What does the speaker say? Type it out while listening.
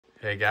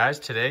Hey guys,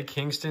 today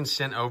Kingston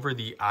sent over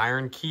the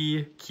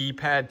Ironkey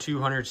Keypad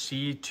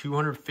 200C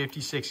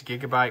 256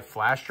 gigabyte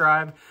flash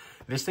drive.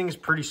 This thing is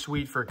pretty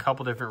sweet for a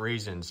couple different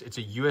reasons. It's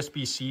a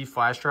USB-C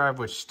flash drive,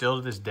 which still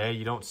to this day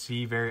you don't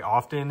see very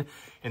often.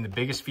 And the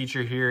biggest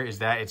feature here is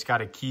that it's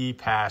got a key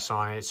pass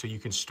on it, so you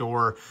can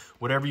store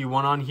whatever you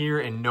want on here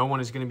and no one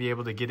is going to be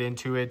able to get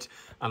into it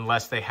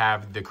unless they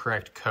have the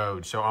correct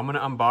code. So I'm going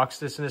to unbox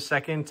this in a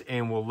second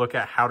and we'll look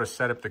at how to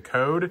set up the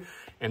code,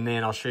 and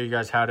then I'll show you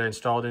guys how to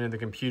install it into the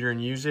computer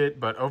and use it.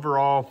 But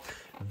overall,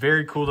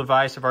 very cool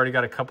device. I've already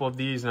got a couple of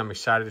these and I'm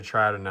excited to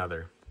try out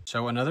another.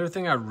 So another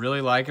thing I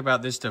really like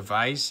about this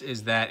device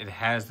is that it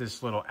has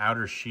this little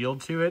outer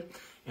shield to it.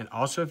 And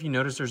also, if you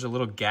notice, there's a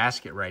little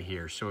gasket right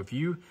here. So if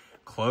you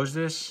close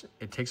this,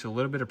 it takes a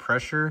little bit of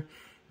pressure.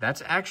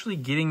 That's actually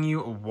getting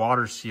you a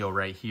water seal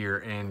right here.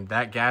 And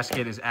that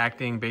gasket is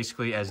acting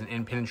basically as an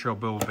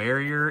impenetrable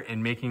barrier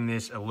and making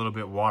this a little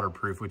bit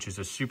waterproof, which is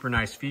a super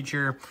nice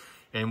feature.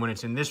 And when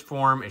it's in this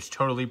form, it's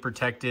totally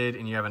protected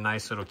and you have a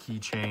nice little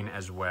keychain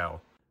as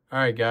well. All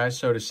right, guys,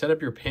 so to set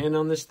up your pin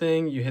on this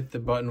thing, you hit the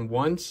button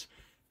once,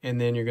 and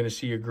then you're gonna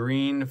see a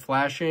green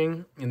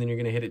flashing, and then you're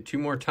gonna hit it 2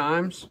 more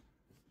times.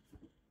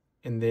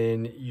 And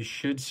then you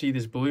should see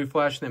this blue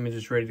flash, that means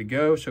it's ready to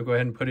go. So go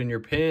ahead and put in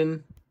your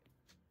pin.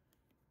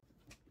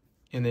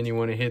 And then you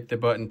wanna hit the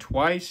button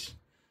twice,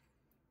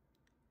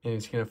 and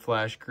it's gonna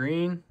flash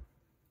green.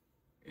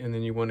 And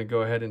then you wanna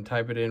go ahead and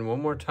type it in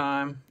 1 more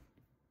time.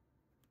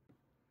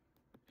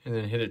 And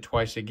then hit it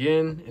twice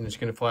again, and it's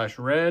gonna flash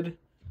red.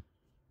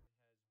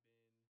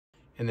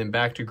 And then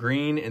back to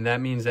green, and that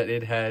means that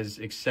it has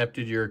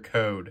accepted your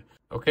code.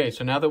 Okay,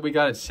 so now that we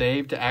got it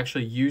saved, to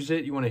actually use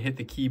it, you want to hit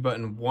the key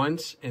button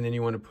once, and then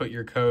you want to put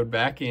your code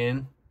back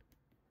in,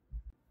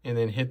 and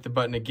then hit the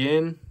button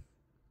again.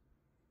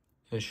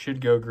 And it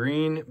should go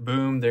green.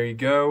 Boom, there you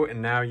go.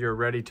 And now you're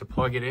ready to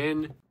plug it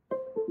in.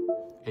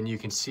 And you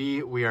can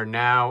see we are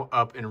now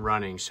up and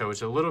running. So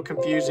it's a little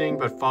confusing,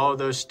 but follow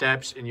those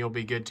steps and you'll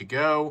be good to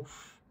go.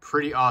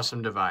 Pretty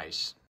awesome device.